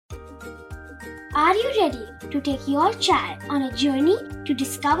Are you ready to take your child on a journey to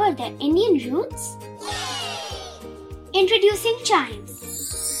discover their Indian roots? Introducing Chimes,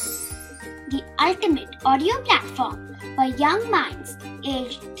 the ultimate audio platform for young minds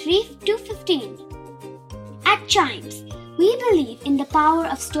aged 3 to 15. At Chimes, we believe in the power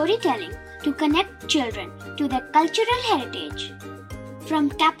of storytelling to connect children to their cultural heritage. From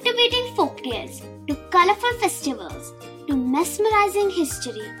captivating folktales to colorful festivals to mesmerizing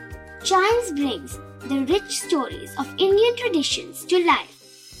history, Chimes brings the rich stories of Indian traditions to life.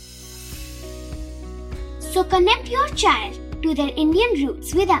 So connect your child to their Indian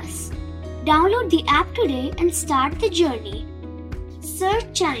roots with us. Download the app today and start the journey. Search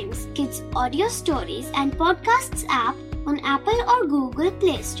Chimes Kids Audio Stories and Podcasts app on Apple or Google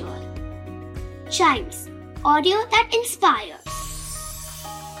Play Store. Chimes, audio that inspires.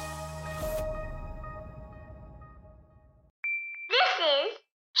 This is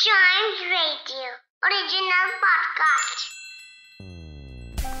Chimes Radio, original podcast.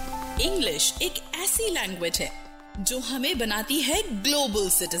 English एक ऐसी language है जो हमें बनाती है global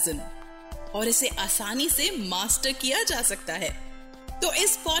citizen और इसे आसानी से मास्टर किया जा सकता है। तो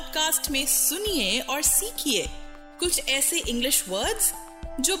इस पॉडकास्ट में सुनिए और सीखिए कुछ ऐसे इंग्लिश वर्ड्स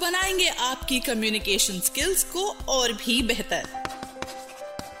जो बनाएंगे आपकी कम्युनिकेशन स्किल्स को और भी बेहतर।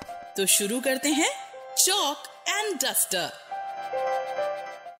 तो शुरू करते हैं चॉक एंड डस्टर।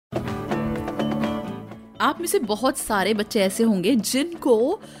 आप में से बहुत सारे बच्चे ऐसे होंगे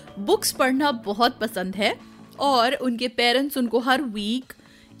जिनको बुक्स पढ़ना बहुत पसंद है और उनके पेरेंट्स उनको हर वीक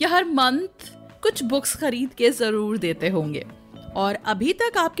या हर मंथ कुछ बुक्स खरीद के ज़रूर देते होंगे और अभी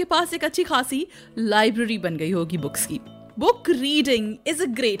तक आपके पास एक अच्छी खासी लाइब्रेरी बन गई होगी बुक्स की। Book reading is a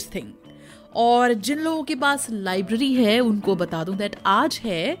great thing और जिन लोगों के पास लाइब्रेरी है उनको बता दूं दैट आज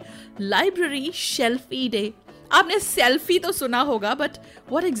है लाइब्रेरी शेल्फी डे। आपने सेल्फी तो सुना होगा but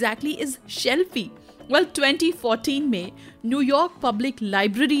what exactly is selfie? Well, 2014 में न्यूयॉर्क पब्लिक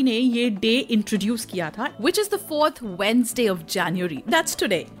लाइब्रेरी ने ये डे इंट्रोड्यूस किया था, which is the 4th Wednesday of January. That's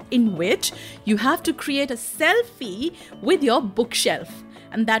today, in which you have to create a selfie with your bookshelf,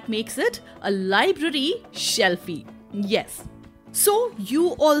 and that makes it a library shelfie. Yes. So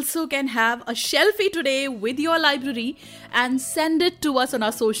you also can have a shelfie today with your library and send it to us on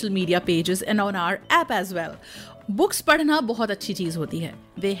our social media pages and on our app as well. Books पढ़ना बहुत अच्छी चीज होती है.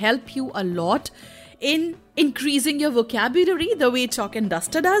 They help you a lot in increasing your vocabulary the way Chalk and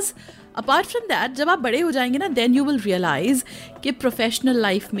Duster does. Apart from that, जब आप बड़े हो जाएंगे ना, then you will realize कि professional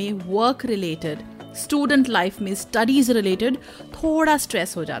life में work related, student life में studies related थोड़ा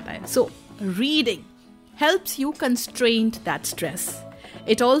stress हो जाता है. So reading helps you constrain that stress.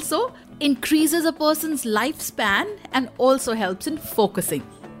 It also increases a person's lifespan and also helps in focusing.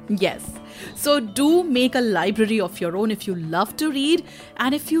 Yes. So do make a library of your own if you love to read,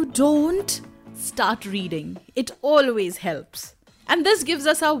 and if you don't, start reading. It always helps. And this gives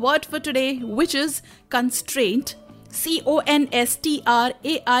us our word for today, which is constraint. Constraint.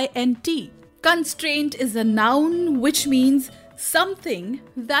 Constraint is a noun which means something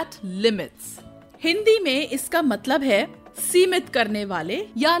that limits. Hindi में इसका मतलब है सीमित करने वाले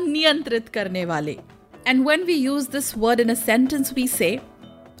या नियंत्रित करने वाले. And when we use this word in a sentence, we say,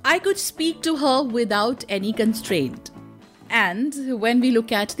 I could speak to her without any constraint. And when we look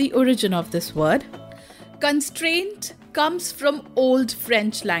at the origin of this word, constraint comes from Old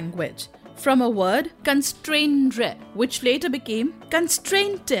French language, from a word constraindre, which later became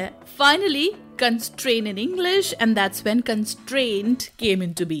constrainte. Finally, constrain in English, and that's when constraint came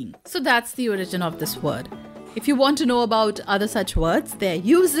into being. So that's the origin of this word. If you want to know about other such words, their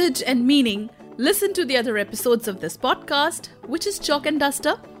usage and meaning, listen to the other episodes of this podcast, which is Chalk and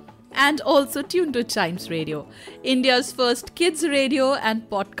Duster, and also tune to Chimes Radio, India's first kids radio and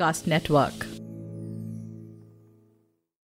podcast network.